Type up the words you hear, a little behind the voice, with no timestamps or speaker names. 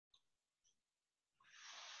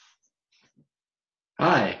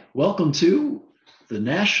Hi, welcome to the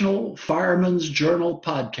National Fireman's Journal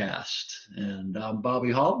Podcast. And I'm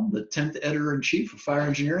Bobby Halton, the 10th editor-in-chief of Fire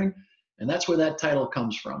Engineering, and that's where that title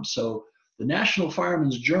comes from. So the National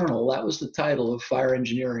Fireman's Journal, that was the title of Fire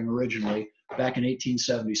Engineering originally back in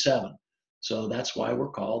 1877. So that's why we're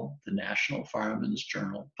called the National Fireman's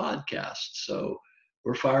Journal Podcast. So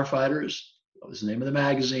we're firefighters. That was the name of the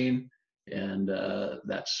magazine. And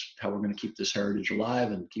that's how we're going to keep this heritage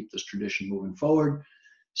alive and keep this tradition moving forward.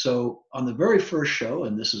 So on the very first show,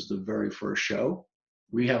 and this is the very first show,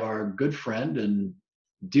 we have our good friend and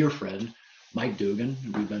dear friend, Mike Dugan.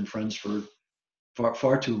 We've been friends for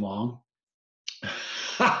far too long.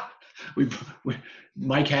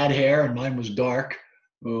 Mike had hair and mine was dark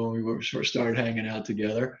when we first started hanging out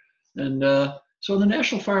together. And so the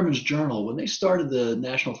National Fireman's Journal, when they started the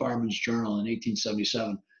National Fireman's Journal in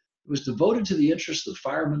 1877, it was devoted to the interests of the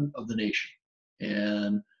firemen of the nation.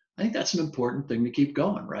 And I think that's an important thing to keep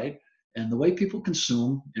going, right? And the way people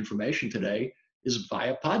consume information today is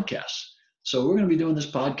via podcasts. So we're going to be doing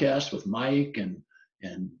this podcast with Mike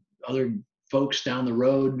and other folks down the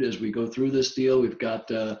road as we go through this deal. We've got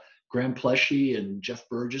Graham Pleshy and Jeff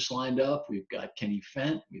Burgess lined up. We've got Kenny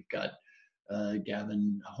Fent. We've got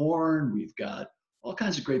Gavin Horn. We've got all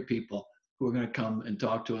kinds of great people who are going to come and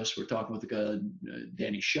talk to us. We're talking with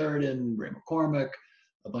Danny Sheridan, Ray McCormick,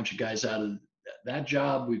 a bunch of guys out of that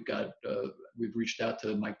job. We've reached out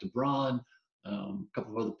to Mike DeBron, a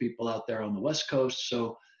couple of other people out there on the West Coast.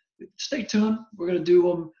 So stay tuned. We're going to do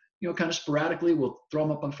them, kind of sporadically. We'll throw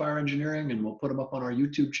them up on Fire Engineering and we'll put them up on our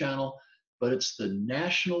YouTube channel. But it's the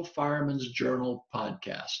National Fireman's Journal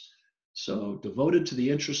Podcast. So devoted to the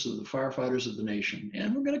interests of the firefighters of the nation.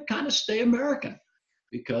 And we're going to kind of stay American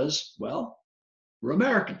because, well, we're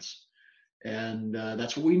Americans. And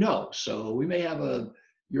that's what we know. So we may have a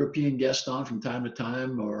European guest on from time to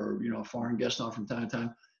time, or a foreign guest on from time to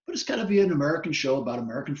time, but it's got to be an American show about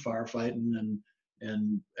American firefighting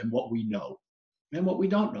and what we know and what we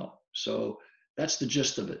don't know. So that's the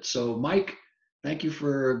gist of it. So Mike, thank you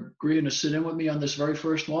for agreeing to sit in with me on this very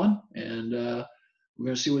first one, and we're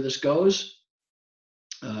going to see where this goes.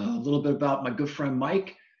 A little bit about my good friend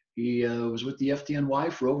Mike. He was with the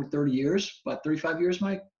FDNY for over 30 years, about 35 years,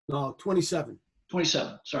 Mike? No, 27.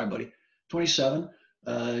 27. Sorry, buddy. 27.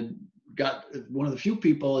 Got one of the few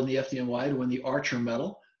people in the FDNY to win the Archer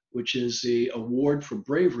Medal, which is the award for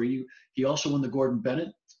bravery. He also won the Gordon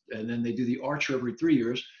Bennett, and then they do the Archer every 3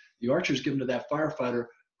 years. The Archer is given to that firefighter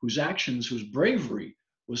whose actions, whose bravery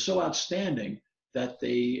was so outstanding that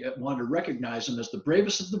they wanted to recognize him as the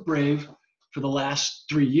bravest of the brave for the last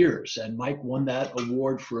 3 years. And Mike won that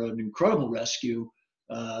award for an incredible rescue,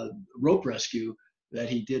 rope rescue, that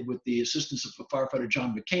he did with the assistance of firefighter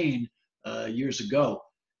John McCain years ago.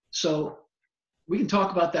 So we can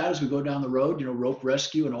talk about that as we go down the road, rope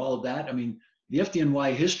rescue and all of that. I mean, the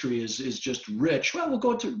FDNY history is just rich. Well, we'll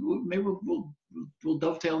go to, maybe we'll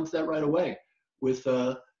dovetail into that right away with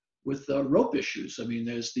rope issues. I mean,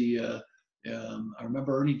 there's I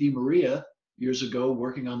remember Ernie DiMaria years ago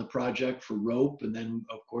working on the project for rope. And then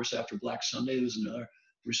of course, after Black Sunday, there was another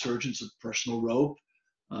resurgence of personal rope.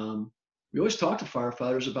 We always talk to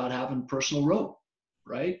firefighters about having personal rope,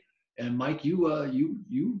 right? And Mike,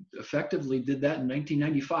 you effectively did that in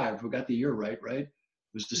 1995. We got the year right? It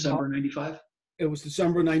was December 95? It was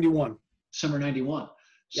December 91. December 91.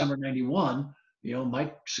 December 91,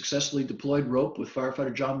 Mike successfully deployed rope with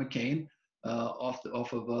firefighter John McCain off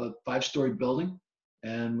of a 5-story building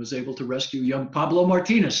and was able to rescue young Pablo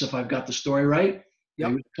Martinez, if I've got the story right. Yep.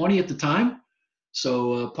 He was 20 at the time.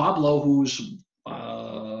 So Pablo, who's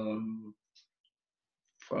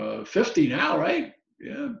 50 now, right?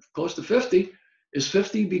 Yeah, close to 50, is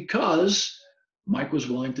 50 because Mike was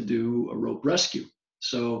willing to do a rope rescue.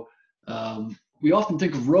 So we often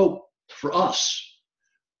think of rope for us,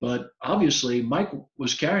 but obviously Mike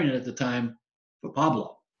was carrying it at the time for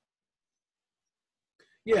Pablo.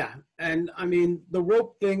 Yeah, and I mean, the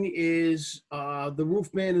rope thing is the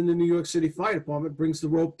roof man in the New York City Fire Department brings the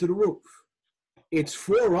rope to the roof. It's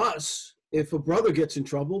for us if a brother gets in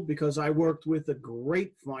trouble, because I worked with a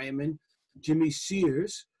great fireman, Jimmy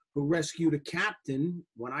Sears, who rescued a captain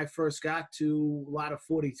when I first got to Ladder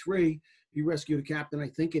 43. He rescued a captain, I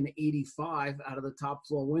think, in 85 out of the top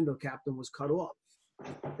floor window. Captain was cut off.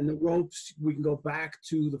 And the ropes, we can go back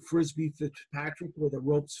to the Frisbee Fitzpatrick where the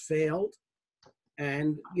ropes failed.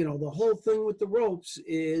 And, the whole thing with the ropes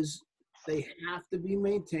is they have to be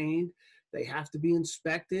maintained. They have to be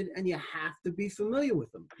inspected, and you have to be familiar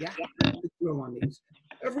with them. You have to drill on these.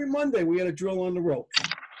 Every Monday, we had a drill on the ropes.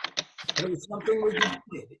 It was something we just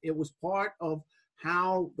did. It was part of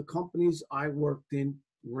how the companies I worked in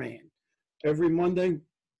ran. Every Monday,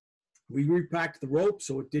 we repacked the rope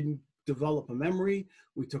so it didn't develop a memory.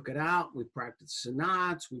 We took it out. We practiced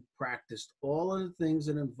knots. We practiced all of the things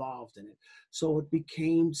that involved in it. So it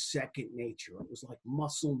became second nature. It was like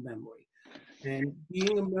muscle memory. And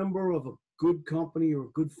being a member of a good company or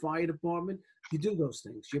a good fire department, you do those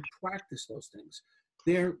things. You practice those things.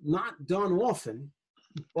 They're not done often,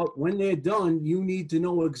 but when they're done, you need to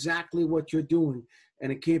know exactly what you're doing.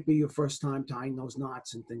 And it can't be your first time tying those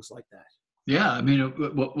knots and things like that. Yeah, I mean,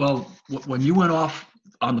 well, when you went off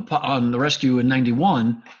on the rescue in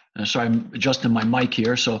 '91, sorry, I'm adjusting my mic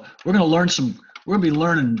here. So we're going to learn we're going to be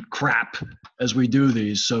learning crap as we do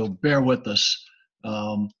these. So bear with us.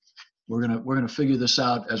 We're gonna figure this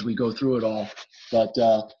out as we go through it all. But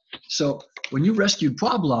so when you rescued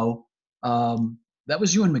Pablo, that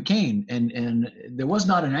was you and McCain, and there was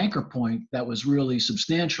not an anchor point that was really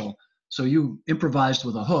substantial. So you improvised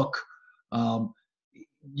with a hook.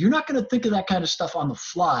 You're not going to think of that kind of stuff on the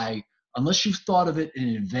fly unless you've thought of it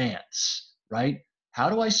in advance, right?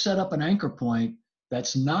 How do I set up an anchor point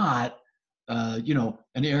that's not,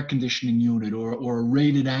 an air conditioning unit or a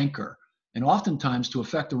rated anchor? And oftentimes, to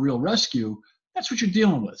effect a real rescue, that's what you're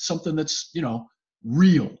dealing with, something that's,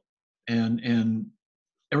 real and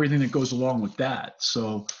everything that goes along with that.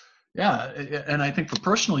 So, yeah, and I think for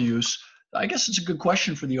personal use, I guess it's a good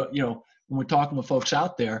question for when we're talking to folks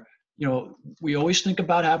out there. We always think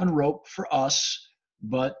about having rope for us,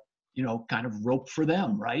 but, kind of rope for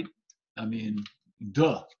them, right? I mean,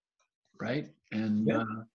 duh, right? And Yep.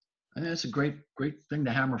 I think that's a great thing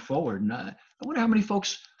to hammer forward. And I wonder how many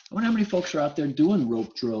folks are out there doing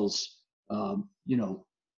rope drills,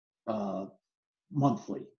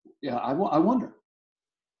 monthly. Yeah, I wonder.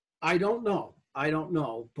 I don't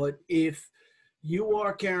know. But if you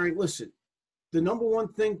are carrying, listen, the number one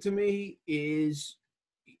thing to me is,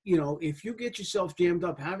 if you get yourself jammed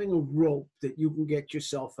up, having a rope that you can get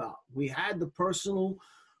yourself out. We had the personal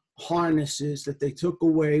harnesses that they took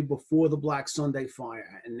away before the Black Sunday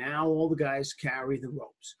fire, and now all the guys carry the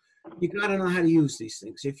ropes. You got to know how to use these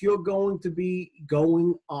things. If you're going to be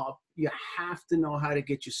going up, you have to know how to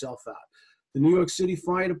get yourself out. The New York City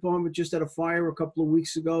Fire Department just had a fire a couple of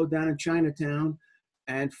weeks ago down in Chinatown,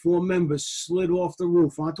 and 4 members slid off the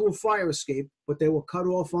roof onto a fire escape, but they were cut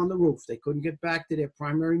off on the roof. They couldn't get back to their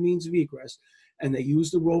primary means of egress, and they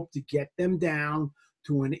used the rope to get them down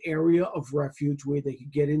to an area of refuge where they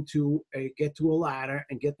could get to a ladder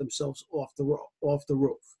and get themselves off the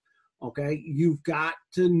roof. Okay, you've got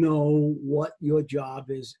to know what your job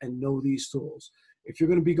is and know these tools. If you're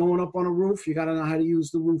going to be going up on a roof, you got to know how to use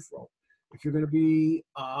the roof rope. If you're going to be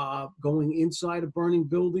going inside a burning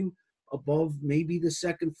building above maybe the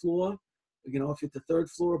second floor, if you're at the 3rd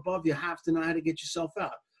floor above, you have to know how to get yourself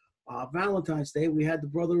out. Valentine's Day, we had the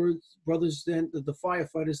brothers, then the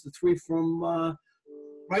firefighters, the 3 from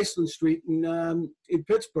Riceland Street in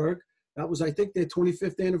Pittsburgh. That was, I think, their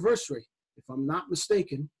 25th anniversary, if I'm not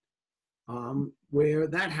mistaken, where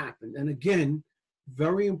that happened. And again,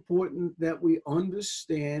 very important that we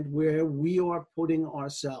understand where we are putting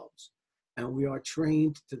ourselves, and we are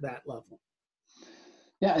trained to that level.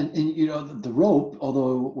 Yeah, and the rope,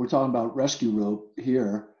 although we're talking about rescue rope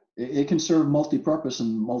here, it can serve multi-purpose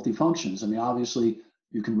and multi-functions. I mean, obviously,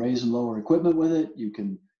 you can raise and lower equipment with it. You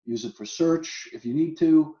can use it for search if you need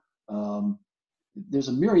to. There's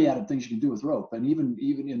a myriad of things you can do with rope, and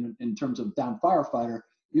even in terms of down firefighter,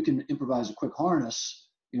 you can improvise a quick harness,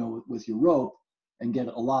 with your rope and get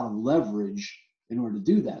a lot of leverage in order to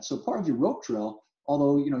do that. So part of your rope drill,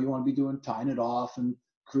 although you want to be tying it off and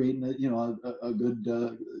creating a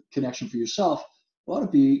good connection for yourself, ought to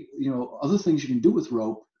be other things you can do with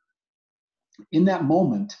rope in that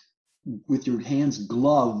moment with your hands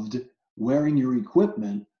gloved, wearing your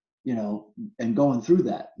equipment, and going through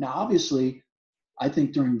that. Now, obviously, I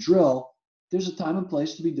think during drill, there's a time and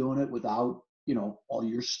place to be doing it without, all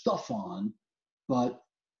your stuff on, but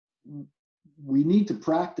we need to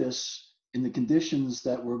practice in the conditions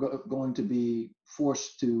that we're going to be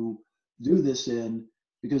forced to do this in,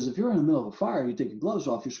 because if you're in the middle of a fire, you take your gloves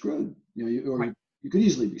off, you're screwed, Right. You could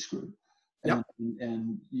easily be screwed. Yep.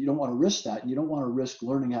 And you don't want to risk that. And you don't want to risk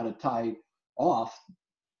learning how to tie off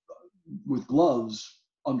with gloves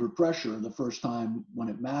under pressure the first time when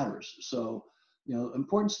it matters. So,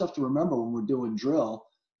 important stuff to remember when we're doing drill,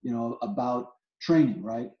 about training,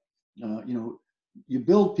 right? You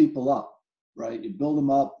build people up, right? You build them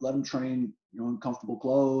up, let them train, in comfortable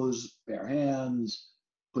clothes, bare hands,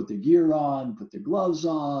 put their gear on, put their gloves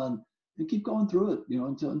on, and keep going through it,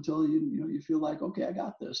 until you feel like, okay, I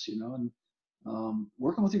got this, and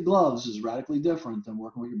working with your gloves is radically different than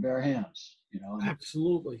working with your bare hands,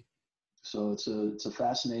 Absolutely. So it's a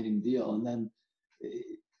fascinating deal. And then,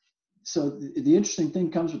 so the interesting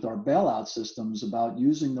thing comes with our bailout systems about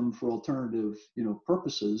using them for alternative,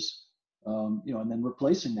 purposes, and then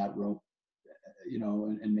replacing that rope,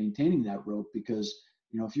 and maintaining that rope, because,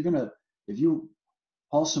 if you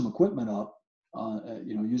haul some equipment up,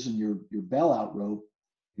 using your bailout rope,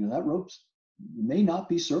 that rope's may not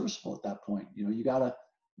be serviceable at that point. You gotta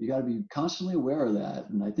be constantly aware of that.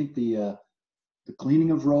 And I think the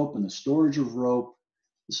cleaning of rope and the storage of rope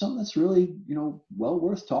is something that's really, well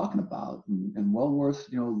worth talking about, and well worth,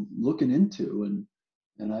 looking into.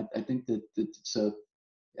 And I think that it's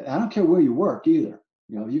I don't care where you work either.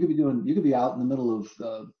 You could be out in the middle of,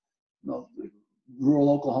 rural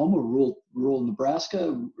Oklahoma, rural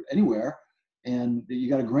Nebraska, anywhere, and you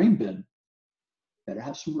got a grain bin. Better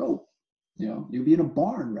have some rope. You'll be in a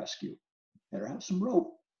barn rescue. Better have some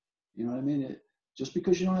rope. You know what I mean? Just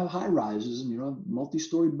because you don't have high rises and you don't have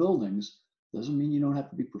multi-story buildings doesn't mean you don't have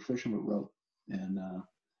to be proficient with rope. And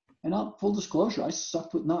full disclosure, I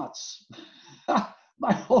sucked with knots.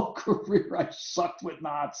 My whole career, I sucked with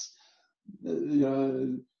knots.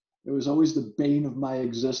 It was always the bane of my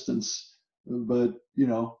existence. But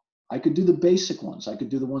I could do the basic ones. I could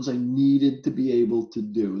do the ones I needed to be able to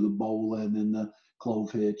do, the bowline and the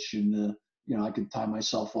clove hitch, and I could tie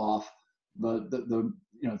myself off. But the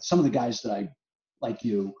some of the guys that I like,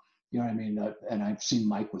 you know what I mean, and I've seen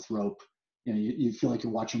Mike with rope. You feel like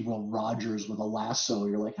you're watching Will Rogers with a lasso.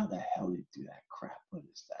 You're like, how the hell do you do that crap? What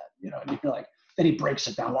is that? And you're like, then he breaks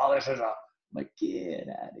it down. Well, this is I'm like, get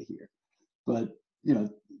out of here. But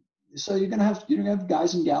so you're gonna have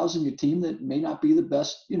guys and gals in your team that may not be the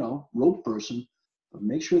best, rope person, but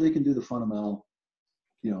make sure they can do the fundamental,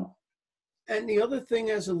 And the other thing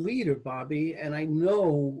as a leader, Bobby, and I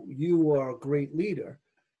know you are a great leader,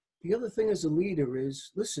 the other thing as a leader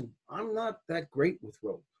is, listen, I'm not that great with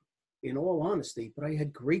rope, in all honesty, but I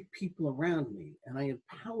had great people around me, and I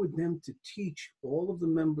empowered them to teach all of the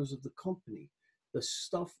members of the company the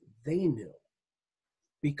stuff they knew,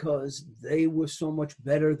 because they were so much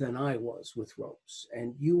better than I was with ropes.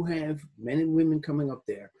 And you have men and women coming up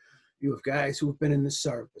there. You have guys who have been in the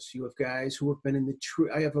service. You have guys who have been in the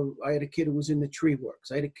tree. I had a kid who was in the tree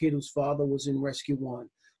works. I had a kid whose father was in Rescue One.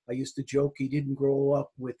 I used to joke he didn't grow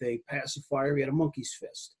up with a pacifier. He had a monkey's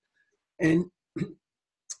fist. And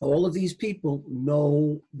all of these people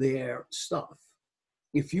know their stuff.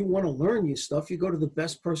 If you want to learn your stuff, you go to the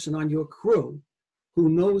best person on your crew who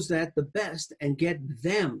knows that the best, and get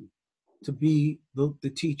them to be the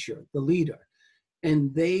teacher, the leader.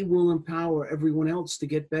 And they will empower everyone else to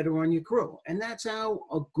get better on your crew. And that's how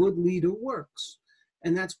a good leader works.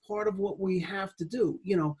 And that's part of what we have to do.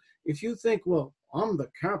 If you think, well, I'm the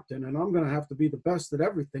captain and I'm going to have to be the best at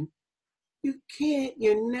everything, you can't.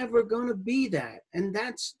 You're never going to be that. And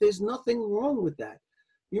there's nothing wrong with that.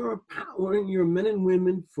 You're empowering your men and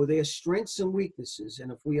women for their strengths and weaknesses. And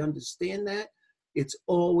if we understand that, it's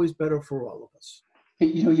always better for all of us. Hey,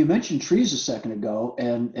 you mentioned trees a second ago,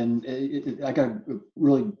 and I got a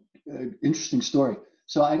really interesting story.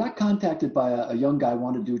 So I got contacted by a young guy who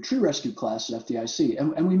wanted to do a tree rescue class at FDIC,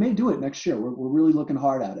 and we may do it next year. We're really looking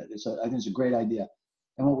hard at it. I think it's a great idea.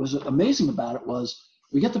 And what was amazing about it was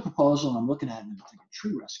we get the proposal, and I'm looking at it and I'm thinking,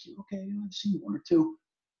 tree rescue, okay, I've seen one or two.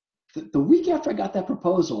 The week after I got that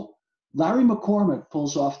proposal, Larry McCormick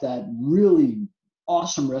pulls off that really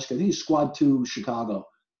awesome rescue. I think he's Squad 2 Chicago.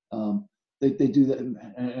 They do that, and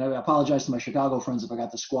I apologize to my Chicago friends if I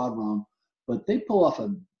got the squad wrong, but they pull off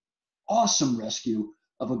an awesome rescue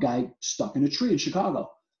of a guy stuck in a tree in Chicago.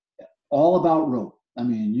 All about rope. I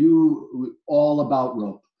mean, all about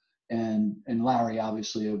rope. And Larry,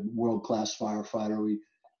 obviously a world-class firefighter.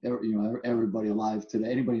 Everybody alive today,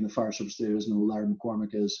 anybody in the fire service today doesn't know who Larry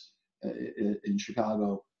McCormick is in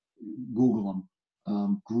Chicago. Google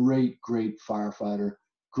him. Great firefighter.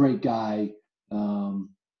 Great guy.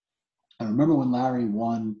 I remember when Larry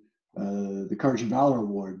won the Courage and Valor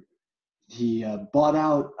Award, he bought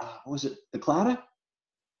out, what was it, the Clada?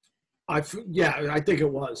 I think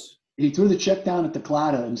it was. He threw the check down at the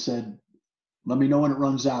Clada and said, let me know when it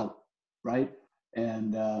runs out, right?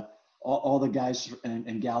 And all the guys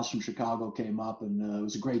and gals from Chicago came up, and it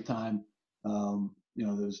was a great time.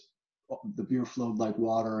 There's the beer flowed like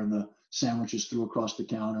water, and the sandwiches threw across the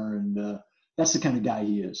counter, and that's the kind of guy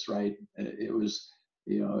he is, right? It was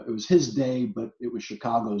his day, but it was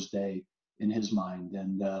Chicago's day in his mind.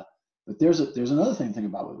 And but there's another thing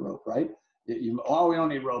about with rope, right? We don't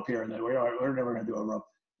need rope here, and then we're never going to do a rope.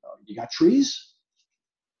 You got trees,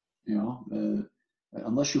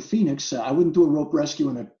 unless you're Phoenix. I wouldn't do a rope rescue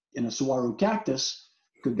in a saguaro cactus.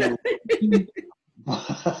 Could go,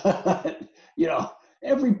 but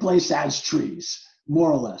every place has trees,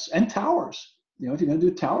 more or less, and towers. You know, if you're going to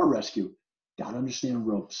do tower rescue, got to understand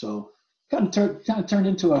rope. So kind of turned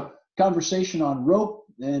into a conversation on rope,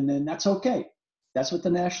 and that's okay. That's what the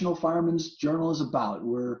National Fireman's Journal is about.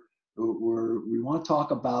 We want to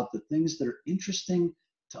talk about the things that are interesting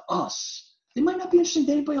to us. They might not be interesting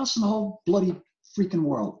to anybody else in the whole bloody freaking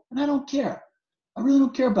world, and I don't care. I really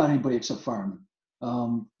don't care about anybody except firemen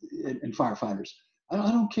and firefighters. I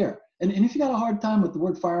don't care. And if you got a hard time with the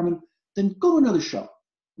word fireman, then go to another show.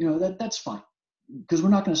 You know, that's fine, because we're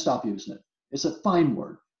not going to stop using it. It's a fine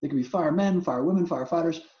word. They could be firemen, firewomen,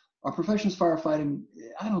 firefighters. Our profession is firefighting.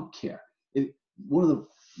 I don't care. One of the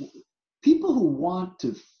people who want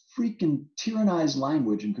to freaking tyrannize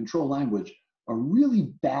language and control language are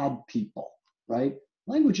really bad people, right?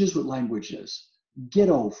 Language is what language is. Get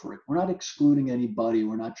over it. We're not excluding anybody.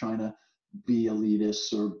 We're not trying to be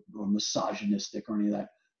elitist or misogynistic or any of that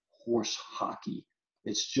horse hockey.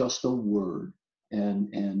 It's just a word.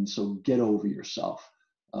 And so get over yourself.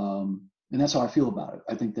 And that's how I feel about it.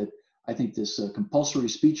 I think this compulsory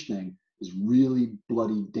speech thing is really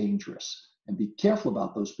bloody dangerous. And be careful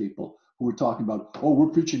about those people who are talking about, oh, we're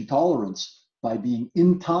preaching tolerance by being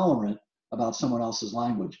intolerant about someone else's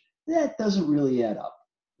language. That doesn't really add up.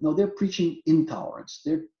 No, they're preaching intolerance.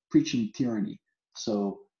 They're preaching tyranny.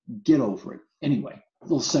 So get over it. Anyway, a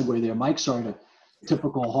little segue there, Mike. Sorry to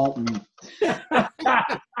typical Halton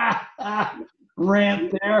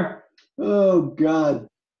rant there. Oh, God.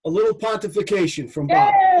 A little pontification from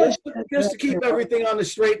Bob, just to keep everything on the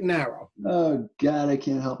straight and narrow. Oh, God, I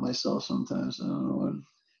can't help myself sometimes. I don't know what.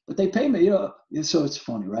 But they pay me, you know, so it's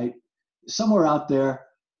funny, right? Somewhere out there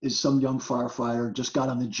is some young firefighter, just got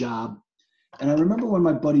on the job. And I remember when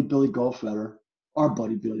my buddy Billy Goldfeder, our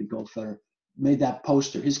buddy Billy Goldfeder, made that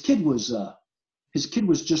poster. His kid was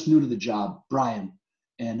just new to the job, Brian.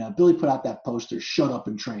 And Billy put out that poster, shut up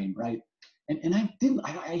and train, right? And I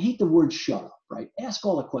hate the word shut up, right? Ask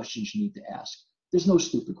all the questions you need to ask. There's no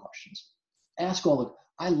stupid questions. Ask all the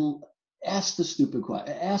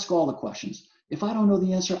questions. If I don't know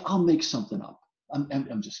the answer, I'll make something up.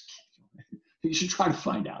 I'm just kidding. You should try to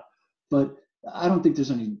find out. But I don't think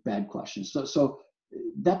there's any bad questions. So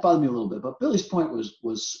that bothered me a little bit. But Billy's point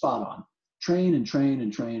was spot on. Train and train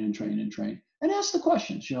and train and train and train. And ask the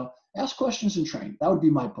questions, you know. Ask questions and train. That would be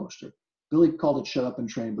my poster. Billy called it "Shut Up and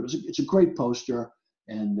Train," but it's a great poster,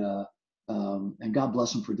 and God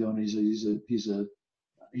bless him for doing it.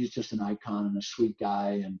 He's just an icon and a sweet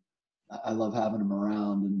guy, and I love having him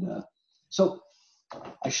around. And so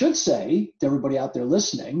I should say to everybody out there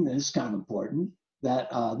listening, and this is kind of important, that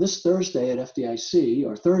this Thursday at FDIC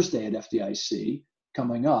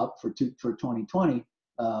coming up for 2020.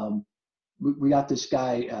 We got this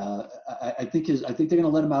guy. I think they're going to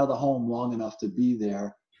let him out of the home long enough to be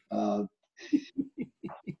there. I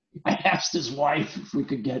asked his wife if we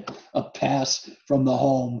could get a pass from the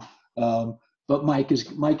home, but Mike is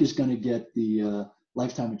going to get the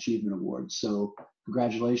Lifetime Achievement Award. So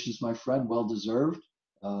congratulations, my friend. Well deserved.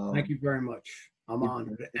 Thank you very much. I'm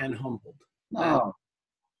honored and humbled. No,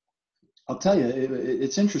 I'll tell you,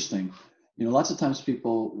 it's interesting. You know, lots of times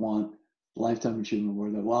people want Lifetime Achievement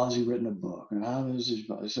Award. That, well, has he written a book? And how is his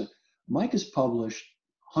book? So Mike has published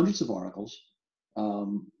hundreds of articles.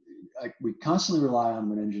 We constantly rely on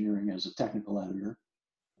him in engineering as a technical editor,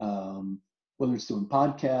 whether it's doing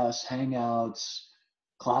podcasts, hangouts,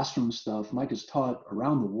 classroom stuff. Mike has taught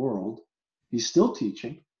around the world. He's still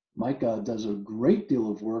teaching. Mike does a great deal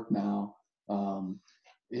of work now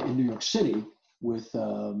in New York City with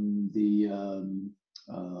the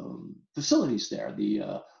facilities there,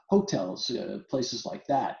 the hotels, places like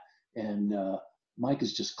that. And Mike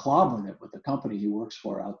is just clobbering it with the company he works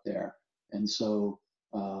for out there. And so,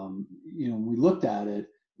 you know, we looked at it,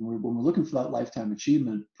 when we're looking for that lifetime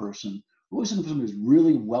achievement person, we're always looking for someone who's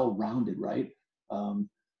really well-rounded, right?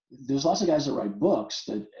 There's lots of guys that write books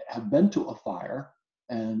that have been to a fire,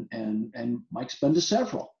 and Mike's been to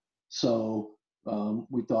several. So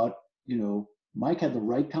we thought, you know, Mike had the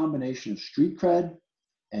right combination of street cred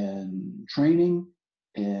and training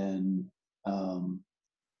and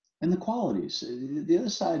the qualities. The other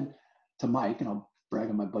side to Mike, and I'll brag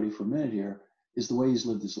on my buddy for a minute here, is the way he's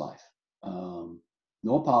lived his life. No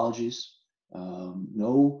apologies,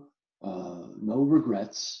 no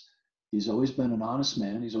regrets. He's always been an honest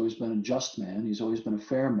man. He's always been a just man. He's always been a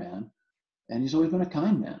fair man, and he's always been a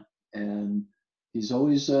kind man. And he's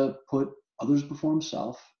always put others before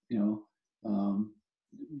himself. You know,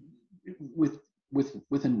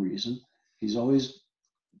 within reason. He's always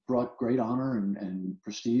brought great honor and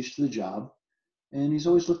prestige to the job, and he's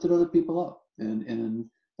always lifted other people up. And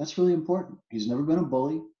that's really important. He's never been a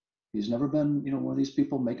bully. He's never been, one of these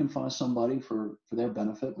people making fun of somebody for their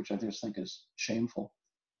benefit, which I just think is shameful.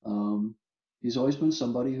 He's always been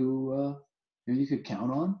somebody who you could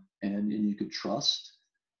count on and you could trust.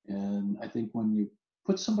 And I think when you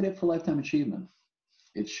put somebody up for lifetime achievement,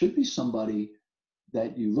 it should be somebody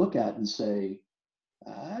that you look at and say,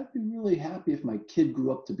 I'd be really happy if my kid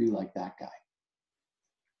grew up to be like that guy.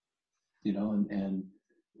 And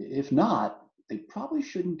if not, they probably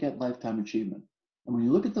shouldn't get lifetime achievement. And when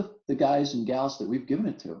you look at the guys and gals that we've given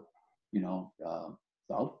it to,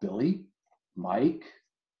 Billy, Mike,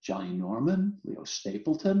 Johnny Norman, Leo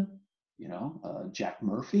Stapleton, Jack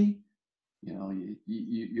Murphy,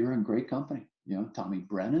 you're in great company. Tommy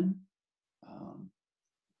Brennan.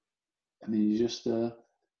 You just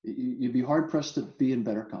you'd be hard pressed to be in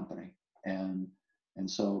better company. And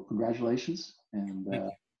so congratulations. And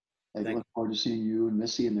I look forward to seeing you and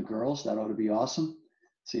Missy and the girls. That ought to be awesome.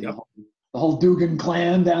 See the whole Dugan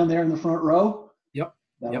clan down there in the front row. Yep.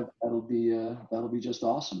 That'll be just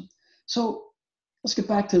awesome. So let's get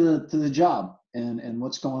back to the job and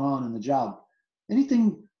what's going on in the job.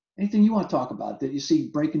 Anything you want to talk about that you see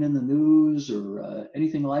breaking in the news or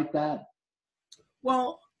anything like that?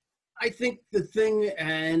 Well, I think the thing,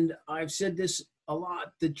 and I've said this a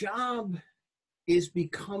lot, the job is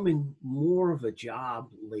becoming more of a job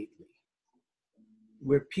lately,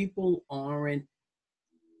 where people aren't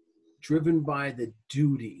driven by the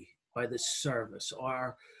duty, by the service,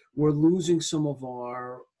 or we're losing some of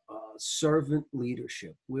our servant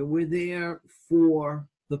leadership, where we're there for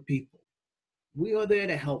the people. We are there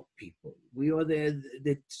to help people. We are there.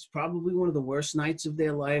 It's probably one of the worst nights of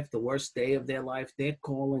their life, the worst day of their life. They're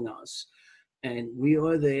calling us, and we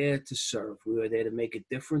are there to serve. We are there to make a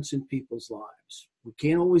difference in people's lives. We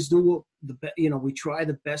can't always do we try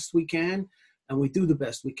the best we can, and we do the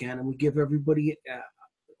best we can, and we give everybody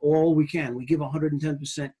all we can. We give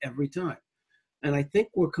 110% every time. And I think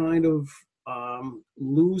we're kind of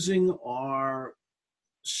losing our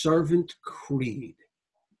servant creed.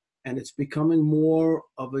 And it's becoming more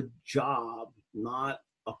of a job, not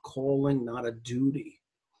a calling, not a duty.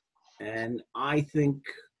 And I think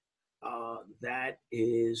that's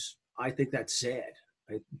sad.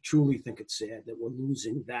 I truly think it's sad that we're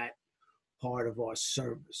losing that part of our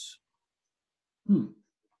service. I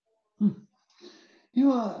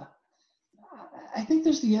think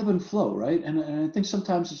there's the ebb and flow, right? And I think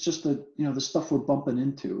sometimes it's just the stuff we're bumping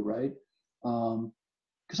into, right?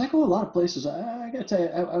 Because I go a lot of places. I got to tell you,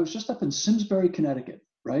 I was just up in Simsbury, Connecticut,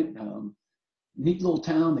 right? Neat little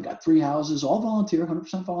town. They got 3 houses, all volunteer,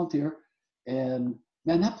 100% volunteer. And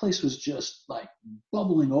man, that place was just like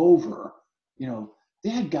bubbling over. They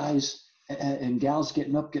had guys and gals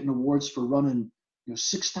getting awards for running,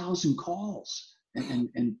 6,000 calls.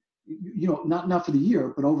 And not for the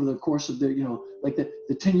year, but over the course of their, like the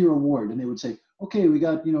 10-year award. And they would say, okay, we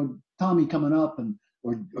got, Tommy coming up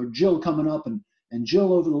or Jill coming up. And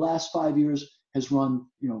Jill, over the last 5 years, has run,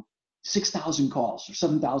 6,000 calls or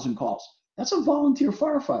 7,000 calls. That's a volunteer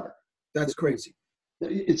firefighter. That's crazy.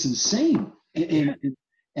 It's insane. And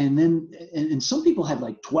then some people had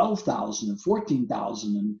like 12,000 and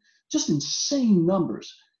 14,000 and just insane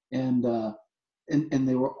numbers. And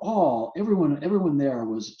they were everyone there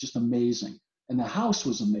was just amazing. And the house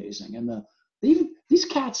was amazing. And these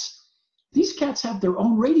cats have their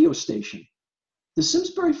own radio station. The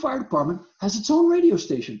Simsbury Fire Department has its own radio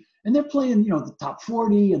station, and they're playing, the top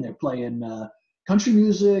 40, and they're playing country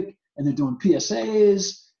music, and they're doing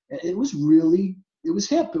PSAs. It was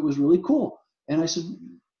hip. It was really cool. And I said,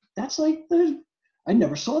 that's like, I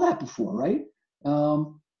never saw that before, right?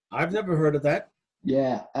 I've never heard of that.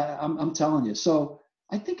 Yeah, I'm telling you. So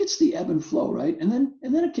I think it's the ebb and flow, right? And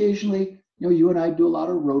then occasionally, you and I do a lot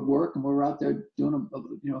of road work, and we're out there doing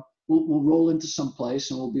we'll roll into some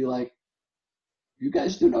place, and we'll be like, you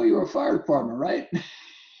guys do know you're a fire department, right?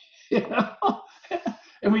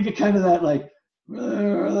 And we get kind of that like,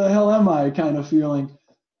 where the hell am I kind of feeling.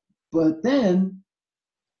 But then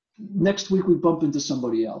next week we bump into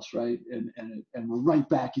somebody else, right? And we're right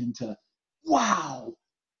back into, wow,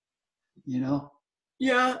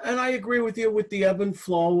 Yeah, and I agree with you with the ebb and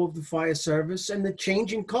flow of the fire service and the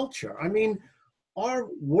changing culture. I mean, our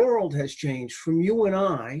world has changed from you and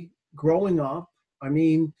I growing up. I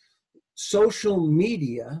mean, social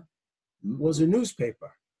media was a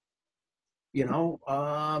newspaper. We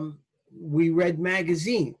read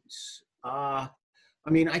magazines. I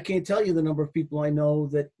can't tell you the number of people I know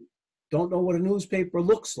that don't know what a newspaper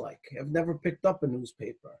looks like, have never picked up a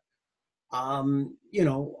newspaper.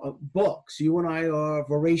 Books. You and I are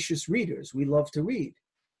voracious readers. We love to read.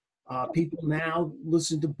 People now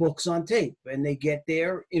listen to books on tape, and they get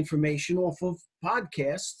their information off of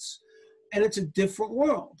podcasts, and it's a different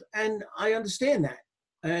world. And I understand that.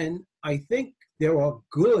 And I think there are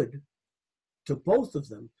good to both of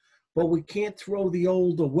them, but we can't throw the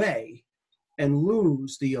old away and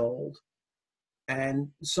lose the old. And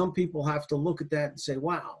some people have to look at that and say,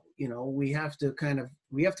 wow, we have to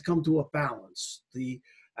come to a balance.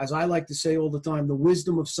 As I like to say all the time, the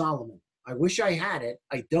wisdom of Solomon. I wish I had it.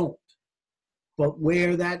 I don't. But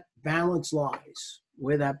where that balance lies.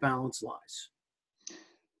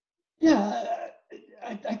 Yeah,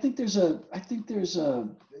 I think there's the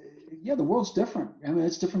world's different. I mean,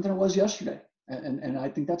 it's different than it was yesterday. And I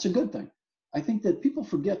think that's a good thing. I think that people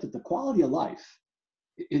forget that the quality of life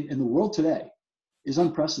in the world today is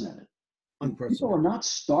unprecedented. People are not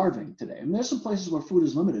starving today. I mean, there's some places where food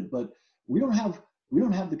is limited, but we don't have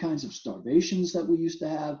the kinds of starvations that we used to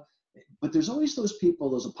have. But there's always those people,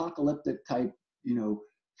 those apocalyptic type,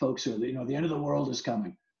 folks who are, the end of the world is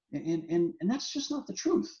coming. And that's just not the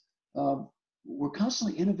truth. We're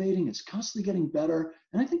constantly innovating. It's constantly getting better.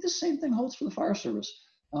 And I think the same thing holds for the fire service.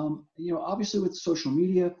 Obviously with social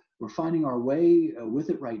media, we're finding our way with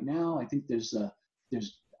it right now. I think there's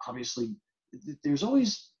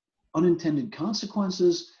always unintended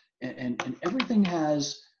consequences, and everything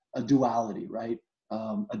has a duality, right?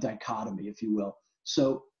 A dichotomy, if you will.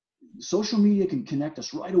 So social media can connect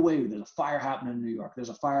us right away. There's a fire happening in New York. There's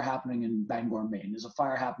a fire happening in Bangor, Maine. There's a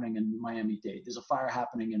fire happening in Miami-Dade. There's a fire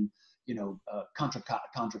happening in, Contra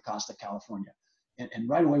Costa, California. And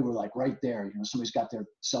right away, we're like right there. Somebody's got their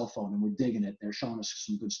cell phone and we're digging it. They're showing us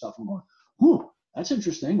some good stuff. I'm going, whew, that's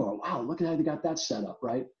interesting. Or wow, look at how they got that set up,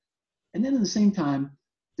 right? And then at the same time,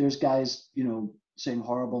 there's guys, saying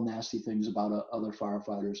horrible, nasty things about other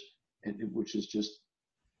firefighters, which is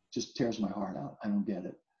just tears my heart out. I don't get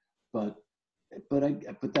it. But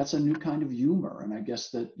that's a new kind of humor. And I guess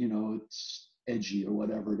that, it's edgy or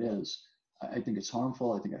whatever it is. I think it's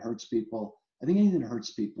harmful. I think it hurts people. I think anything that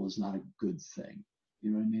hurts people is not a good thing.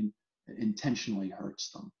 You know what I mean? It intentionally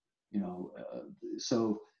hurts them,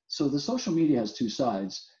 so the social media has two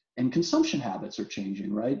sides, and consumption habits are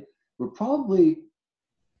changing, right? We're probably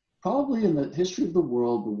in the history of the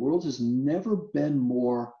world has never been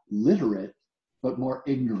more literate, but more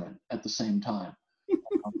ignorant at the same time.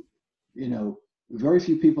 Very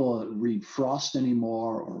few people read Frost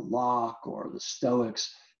anymore, or Locke, or the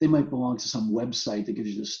Stoics. They might belong to some website that gives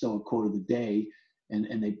you the Stoic quote of the day,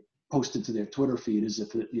 and they post it to their Twitter feed as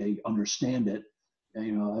if they understand it.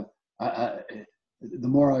 And, the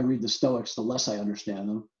more I read the Stoics, the less I understand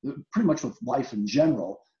them. Pretty much with life in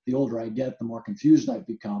general, the older I get, the more confused I've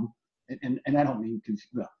become. And I don't mean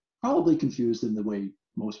probably confused in the way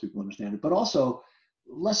most people understand it, but also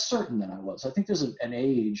less certain than I was. I think there's an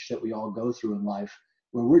age that we all go through in life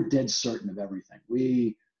where we're dead certain of everything.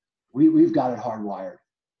 We've got it hardwired.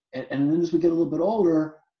 And then as we get a little bit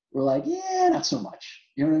older, we're like, yeah, not so much.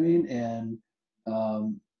 You know what I mean? And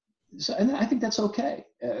and I think that's okay.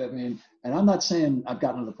 I mean, and I'm not saying I've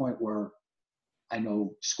gotten to the point where I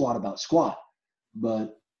know squat about squat,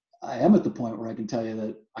 but I am at the point where I can tell you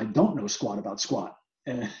that I don't know squat about squat,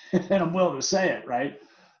 and I'm willing to say it, right?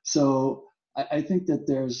 So I think that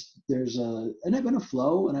there's an ebb and a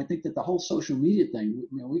flow, and I think that the whole social media thing,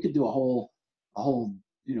 we could do a whole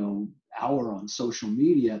hour on social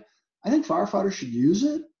media. I think firefighters should use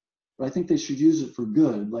it, but I think they should use it for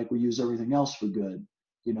good, like we use everything else for good.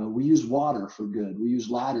 We use water for good. We use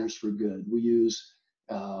ladders for good. We use,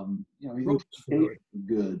 even for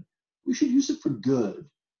good. We should use it for good,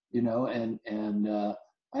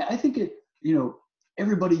 I think it,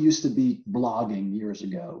 everybody used to be blogging years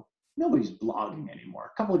ago. Nobody's blogging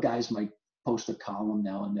anymore. A couple of guys might post a column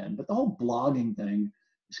now and then, but the whole blogging thing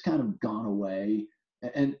has kind of gone away.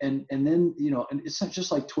 And then, and it's not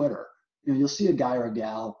just like Twitter. You'll see a guy or a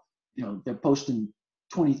gal, they're posting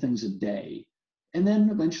 20 things a day. And then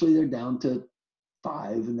eventually they're down to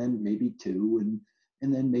 5, and then maybe 2,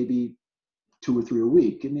 and then maybe 2 or 3 a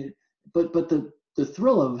week. But the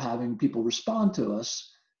thrill of having people respond to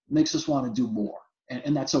us makes us want to do more.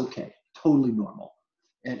 And that's okay. Totally normal.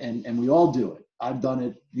 And we all do it. I've done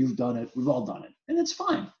it. You've done it. We've all done it. And it's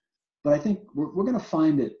fine. But I think we're going to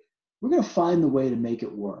find it. We're going to find the way to make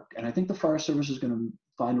it work. And I think the fire service is going to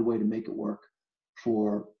find a way to make it work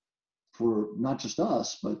for not just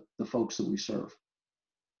us, but the folks that we serve.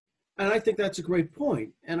 And I think that's a great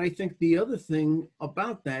point. And I think the other thing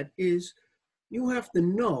about that is you have to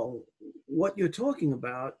know what you're talking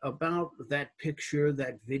about that picture,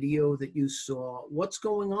 that video that you saw, what's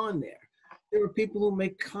going on there. There are people who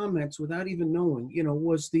make comments without even knowing,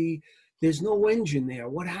 there's no engine there.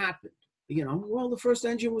 What happened? Well, the first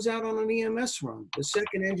engine was out on an EMS run. The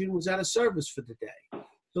second engine was out of service for the day.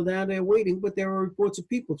 So now they're waiting, but there are reports of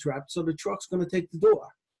people trapped, so the truck's going to take the door.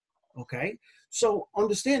 Okay? So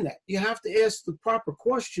understand that. You have to ask the proper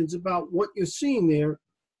questions about what you're seeing there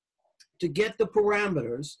to get the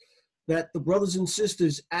parameters that the brothers and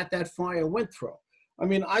sisters at that fire went through. I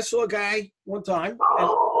mean, I saw a guy one time, and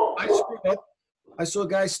I screwed up. I saw a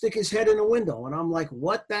guy stick his head in a window, and I'm like,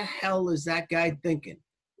 what the hell is that guy thinking?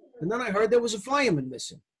 And then I heard there was a fireman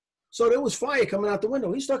missing. So there was fire coming out the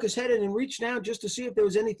window. He stuck his head in and reached down just to see if there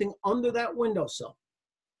was anything under that windowsill.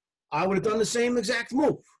 I would have done the same exact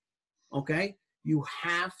move, okay? You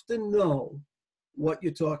have to know what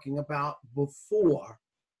you're talking about before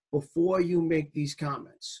you make these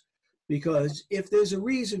comments. Because if there's a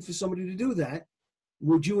reason for somebody to do that,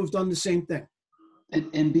 would you have done the same thing?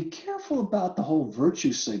 And be careful about the whole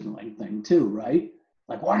virtue signaling thing too, right?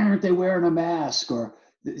 Like, why aren't they wearing a mask? Or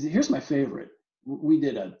here's my favorite. We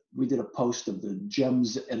did a post of the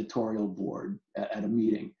GEMS editorial board at a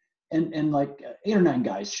meeting, and like 8 or 9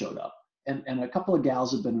 guys showed up, and a couple of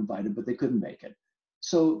gals had been invited, but they couldn't make it.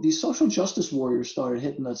 So these social justice warriors started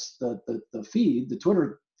hitting us the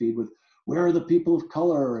Twitter feed with, where are the people of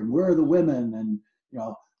color and where are the women, and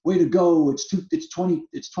way to go, it's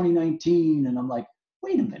 2019, and I'm like,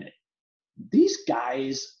 wait a minute, these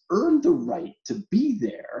guys earned the right to be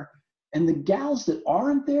there. And the gals that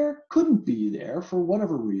aren't there couldn't be there for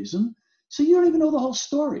whatever reason. So you don't even know the whole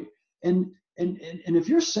story. And if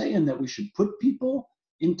you're saying that we should put people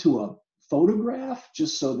into a photograph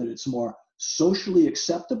just so that it's more socially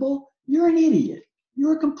acceptable, you're an idiot.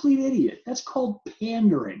 You're a complete idiot. That's called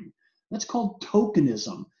pandering. That's called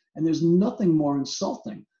tokenism. And there's nothing more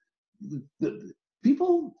insulting. The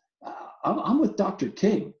people, I'm with Dr.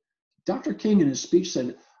 King. Dr. King in his speech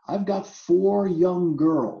said, I've got 4 young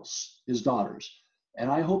girls, his daughters, and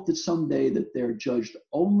I hope that someday that they're judged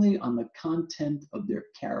only on the content of their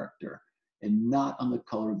character and not on the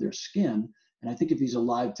color of their skin. And I think if he's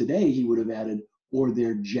alive today, he would have added, or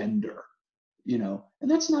their gender, And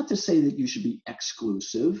that's not to say that you should be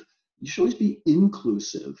exclusive. You should always be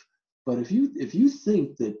inclusive. But if you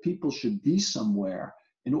think that people should be somewhere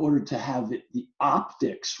in order to have the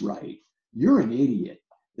optics right, you're an idiot.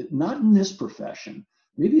 Not in this profession.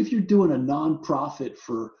 Maybe if you're doing a nonprofit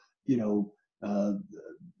for,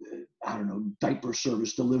 diaper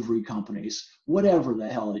service delivery companies, whatever the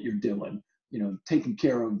hell that you're doing, taking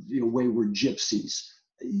care of, wayward gypsies,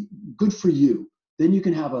 good for you. Then you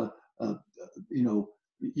can have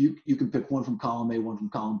you can pick one from column A, one from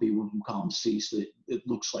column B, one from column C, so that it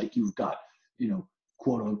looks like you've got,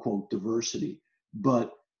 quote unquote diversity.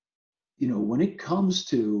 But, when it comes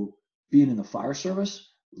to being in the fire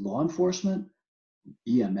service, law enforcement,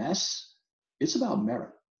 EMS, it's about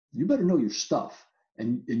merit. You better know your stuff,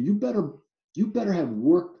 and you better have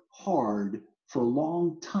worked hard for a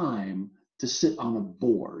long time to sit on a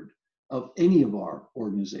board of any of our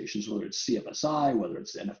organizations, whether it's CFSI, whether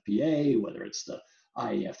it's the NFPA, whether it's the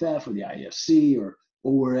IAFF or the IFC or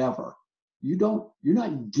wherever. You're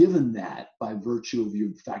not given that by virtue of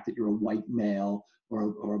the fact that you're a white male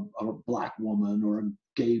or a black woman or a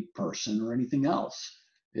gay person or anything else.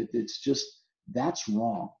 It's just, that's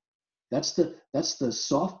wrong. That's the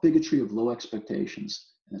soft bigotry of low expectations,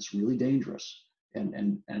 and it's really dangerous.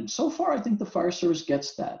 And so far, I think the fire service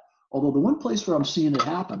gets that. Although the one place where I'm seeing it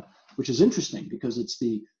happen, which is interesting because it's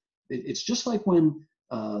just like when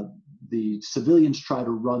the civilians try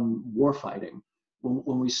to run warfighting.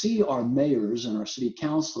 When we see our mayors and our city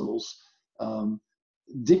councils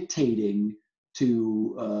dictating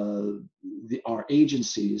to our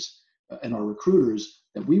agencies and our recruiters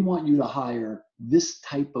that we want you to hire this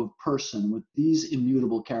type of person with these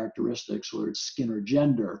immutable characteristics, whether it's skin or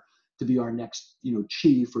gender, to be our next,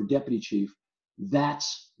 chief or deputy chief,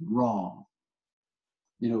 that's wrong.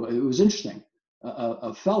 It was interesting.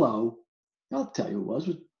 A fellow, I'll tell you who it was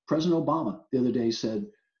President Obama the other day said,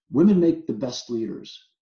 women make the best leaders.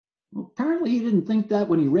 Well, apparently he didn't think that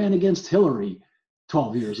when he ran against Hillary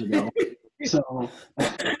 12 years ago. So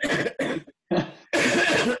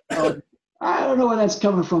I don't know where that's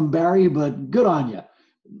coming from, Barry, but good on you.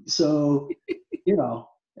 So,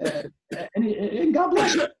 and God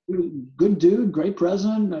bless you. Good dude, great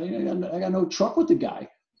president. I got no truck with the guy.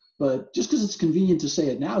 But just because it's convenient to say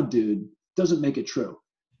it now, dude, doesn't make it true.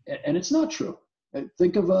 And it's not true.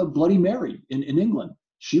 Think of Bloody Mary in England.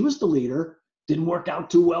 She was the leader. Didn't work out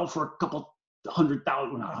too well for a couple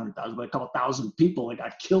 100,000, not 100,000, but a couple thousand people that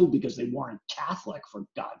got killed because they weren't Catholic, for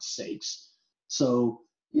God's sakes. So,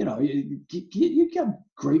 you have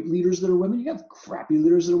great leaders that are women. You have crappy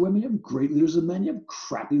leaders that are women. You have great leaders that are men. You have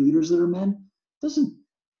crappy leaders that are men.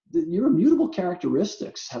 your immutable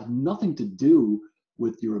characteristics have nothing to do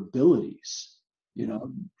with your abilities,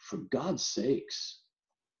 for God's sakes.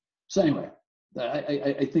 So anyway,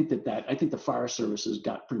 I think the fire service has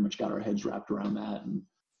pretty much got our heads wrapped around that, and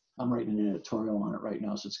I'm writing an editorial on it right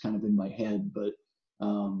now, so it's kind of in my head. But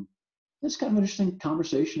it's kind of an interesting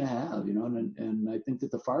conversation to have, and I think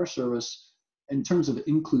that the fire service, in terms of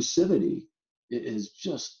inclusivity, has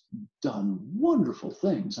just done wonderful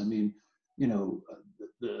things. I mean,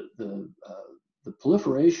 the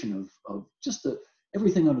proliferation of just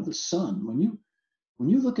everything under the sun. When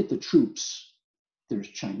you look at the troops, there's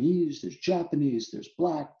Chinese, there's Japanese, there's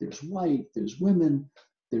black, there's white, there's women,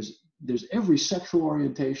 there's every sexual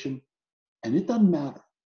orientation, and it doesn't matter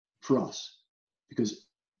for us, because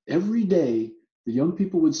every day the young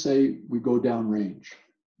people would say we go down range.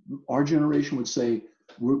 Our generation would say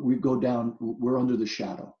we're under the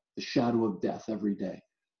shadow of death every day,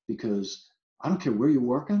 because I don't care where you're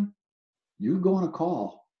working, you go on a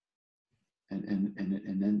call, and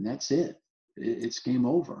then that's it. It's game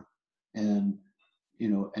over, and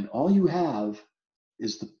all you have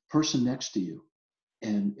is the person next to you,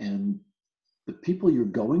 and the people you're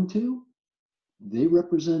going to, they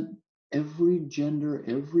represent every gender,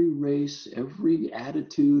 every race, every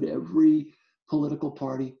attitude, every political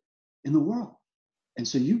party in the world. And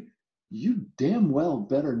so you damn well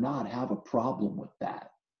better not have a problem with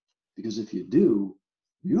that, because if you do,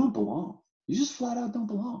 you don't belong. You just flat out don't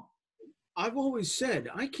belong. I've always said,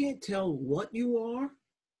 I can't tell what you are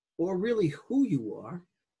or really who you are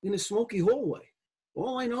in a smoky hallway.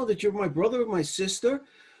 All I know that you're my brother or my sister.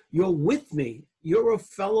 You're with me. You're a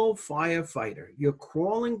fellow firefighter. You're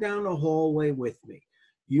crawling down the hallway with me.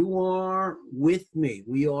 You are with me.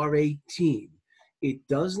 We are a team. It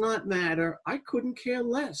does not matter. I couldn't care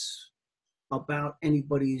less about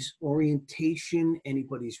anybody's orientation,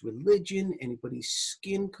 anybody's religion, anybody's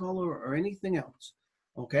skin color, or anything else.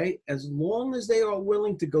 Okay? As long as they are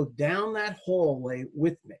willing to go down that hallway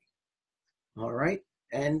with me. All right?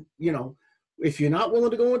 And, if you're not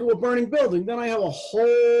willing to go into a burning building, then I have a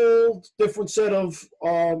whole different set of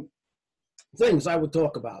things I would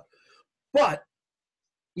talk about. But,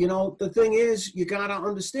 the thing is, you got to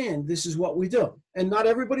understand, this is what we do. And not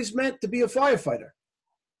everybody's meant to be a firefighter.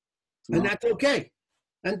 No. And that's okay.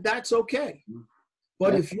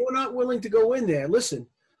 But yeah. If you're not willing to go in there, listen,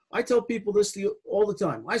 I tell people this all the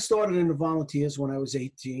time. I started in the volunteers when I was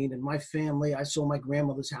 18, and my family, I saw my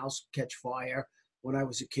grandmother's house catch fire when I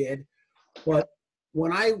was a kid. But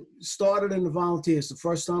when I started in the volunteers, the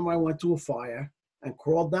first time I went to a fire and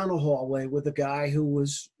crawled down a hallway with a guy who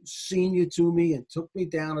was senior to me and took me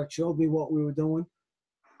down and showed me what we were doing,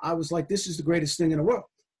 I was like, this is the greatest thing in the world.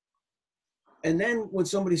 And then when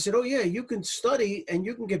somebody said, oh yeah, you can study and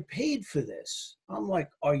you can get paid for this, I'm like,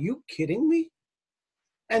 are you kidding me?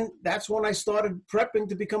 And that's when I started prepping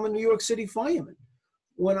to become a New York City fireman.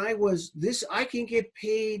 When I can get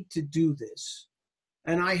paid to do this.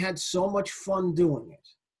 And I had so much fun doing it.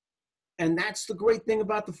 And that's the great thing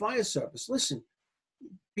about the fire service. Listen,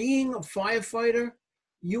 being a firefighter,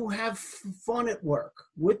 you have fun at work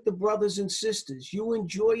with the brothers and sisters. You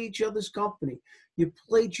enjoy each other's company. You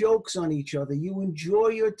play jokes on each other. You enjoy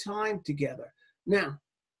your time together. Now,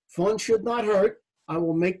 fun should not hurt. I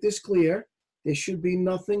will make this clear. There should be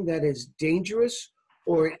nothing that is dangerous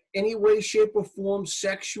or in any way, shape, or form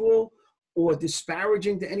sexual or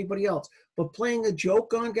disparaging to anybody else. But playing a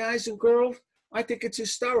joke on guys and girls, I think it's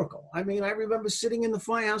hysterical. I mean, I remember sitting in the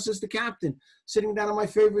firehouse as the captain, sitting down on my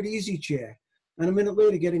favorite easy chair, and a minute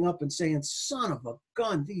later getting up and saying, son of a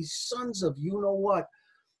gun, these sons of you-know-what.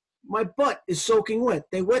 My butt is soaking wet.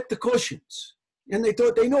 They wet the cushions. And they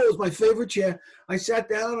thought they knew it was my favorite chair. I sat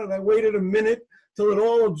down and I waited a minute till it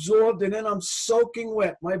all absorbed, and then I'm soaking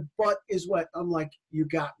wet. My butt is wet. I'm like, you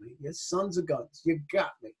got me. You sons of guns. You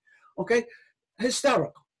got me. Okay?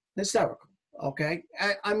 Hysterical. Okay?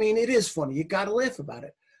 I mean, it is funny. You got to laugh about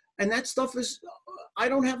it. And that stuff is, I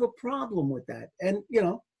don't have a problem with that. And,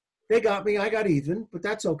 they got me. I got even, but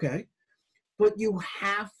that's okay. But you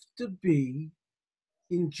have to be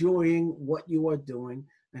enjoying what you are doing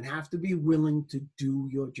and have to be willing to do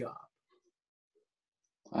your job.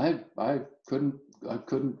 I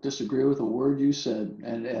couldn't disagree with a word you said.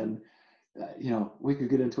 And we could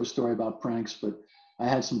get into a story about pranks, but I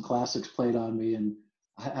had some classics played on me, and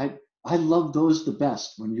I love those the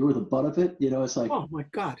best. When you were the butt of it, it's like, oh my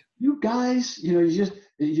God, you guys,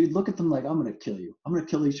 you look at them like, I'm going to kill you. I'm going to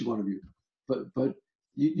kill each one of you. But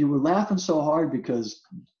you were laughing so hard because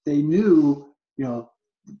they knew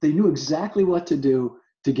exactly what to do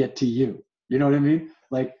to get to you. You know what I mean?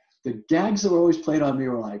 Like the gags that were always played on me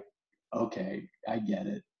were like, okay, I get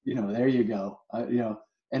it. There you go.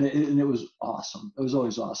 and it was awesome. It was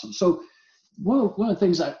always awesome. So one of the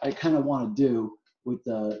things I kind of want to do with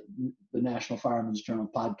the National Fireman's Journal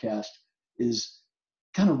podcast is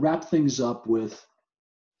kind of wrap things up with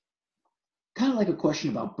kind of like a question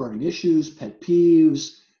about burning issues, pet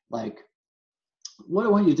peeves. Like, what I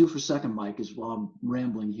want you to do for a second, Mike, is while I'm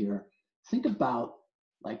rambling here, think about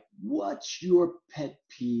like, what's your pet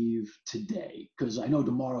peeve today? Because I know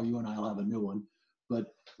tomorrow you and I will have a new one,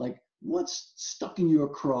 but like, what's stuck in your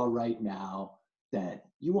craw right now that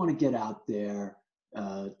you want to get out there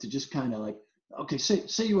to just kind of like, okay,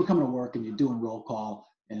 say you were coming to work and you're doing roll call,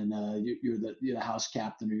 and you're the house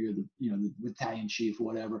captain, or you're the battalion chief or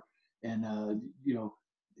whatever, and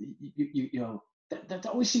that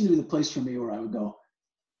always seemed to be the place for me where I would go,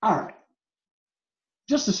 all right,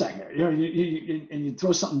 just a second, and you'd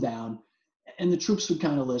throw something down, and the troops would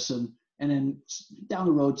kind of listen, and then down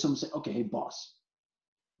the road, someone would say, okay, hey boss,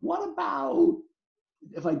 what about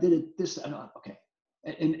if I did it this? Okay,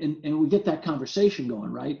 and we get that conversation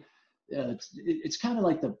going, right? It's kind of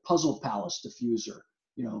like the puzzle palace diffuser.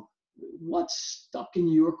 What's stuck in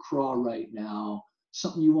your craw right now?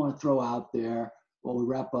 Something you want to throw out there while we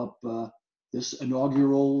wrap up this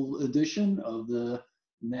inaugural edition of the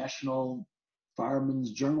National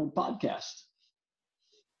Fireman's Journal podcast.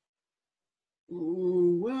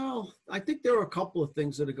 Well, I think there are a couple of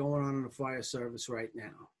things that are going on in the fire service right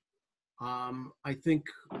now. I think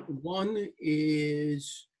one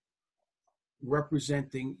is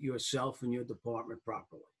representing yourself and your department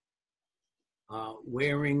properly.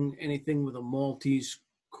 Wearing anything with a Maltese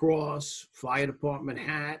cross, fire department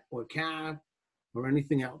hat or cap, or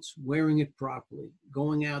anything else, wearing it properly,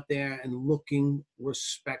 going out there and looking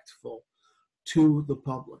respectful to the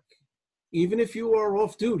public. Even if you are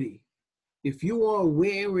off duty, if you are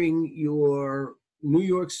wearing your New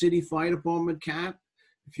York City Fire Department cap,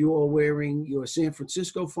 if you are wearing your San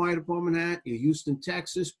Francisco Fire Department hat, your Houston,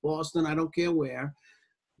 Texas, Boston, I don't care where,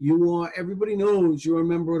 everybody knows you're a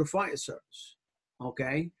member of the fire service,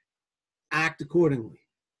 okay? Act accordingly,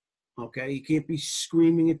 okay? You can't be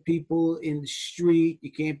screaming at people in the street.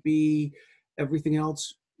 You can't be everything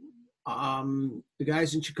else. The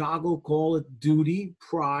guys in Chicago call it duty,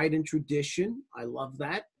 pride, and tradition. I love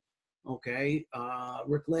that, okay?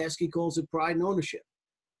 Rick Lasky calls it pride and ownership.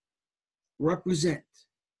 Represent.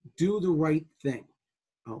 Do the right thing,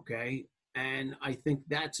 okay? And I think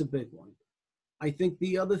that's a big one. I think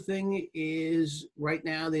the other thing is right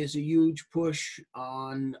now there's a huge push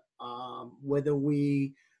on whether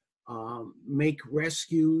we make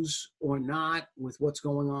rescues or not with what's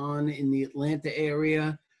going on in the Atlanta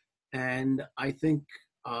area. And I think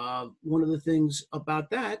one of the things about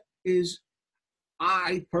that is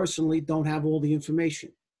I personally don't have all the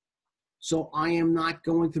information. So I am not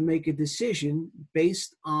going to make a decision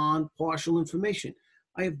based on partial information.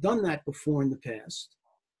 I have done that before in the past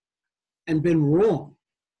and been wrong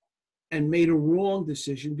and made a wrong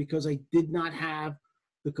decision because I did not have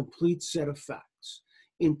the complete set of facts.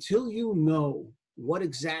 Until you know what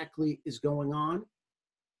exactly is going on,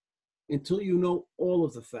 until you know all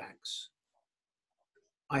of the facts,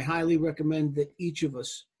 I highly recommend that each of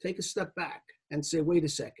us take a step back and say, wait a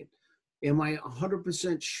second, am I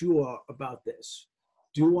 100% sure about this?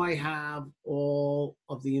 Do I have all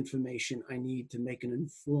of the information I need to make an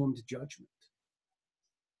informed judgment?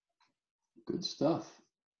 Good stuff.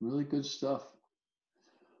 Really good stuff.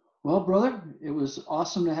 Well, brother, it was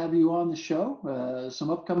awesome to have you on the show.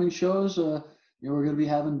 Some upcoming shows, we're going to be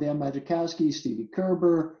having Dan Majikowski, Stevie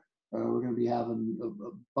Kerber. We're going to be having a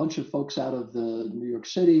bunch of folks out of the New York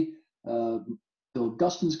City. Bill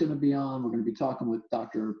Gustin's going to be on. We're going to be talking with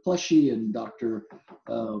Dr. Pleshy and Dr.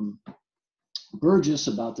 Burgess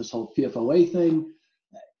about this whole PFOA thing.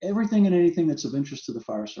 Everything and anything that's of interest to the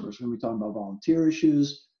fire service. We're going to be talking about volunteer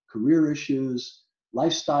issues, career issues,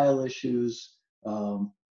 lifestyle issues.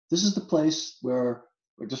 This is the place where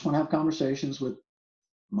I just want to have conversations with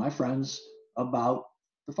my friends about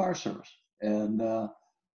the fire service. And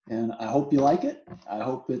I hope you like it. I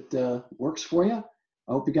hope it works for you.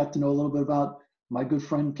 I hope you got to know a little bit about my good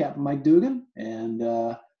friend, Capt. Mike Dugan. And,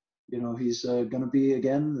 he's going to be,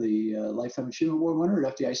 again, the Lifetime Achievement Award winner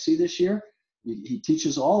at FDIC this year. He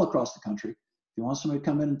teaches all across the country. If you want somebody to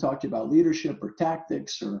come in and talk to you about leadership or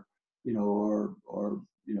tactics or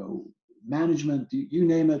management, you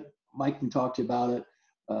name it, Mike can talk to you about it.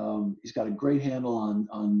 He's got a great handle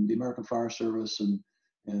on the American Fire Service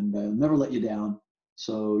and never let you down.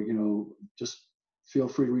 So, just feel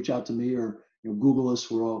free to reach out to me or Google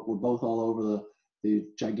us. We're both all over the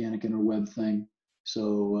gigantic interweb thing.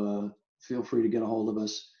 So feel free to get a hold of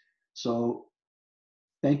us. So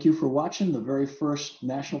thank you for watching the very first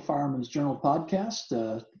National Fireman's Journal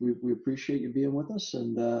podcast. We appreciate you being with us,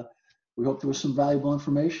 and we hope there was some valuable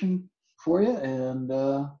information for you. And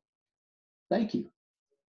thank you.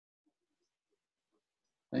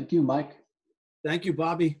 Thank you, Mike. Thank you,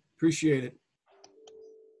 Bobby. Appreciate it.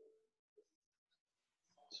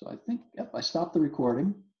 So I think, yep, I stopped the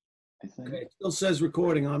recording. I think. Okay, it still says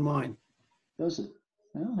recording on mine. Does it?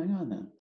 Well, hang on then.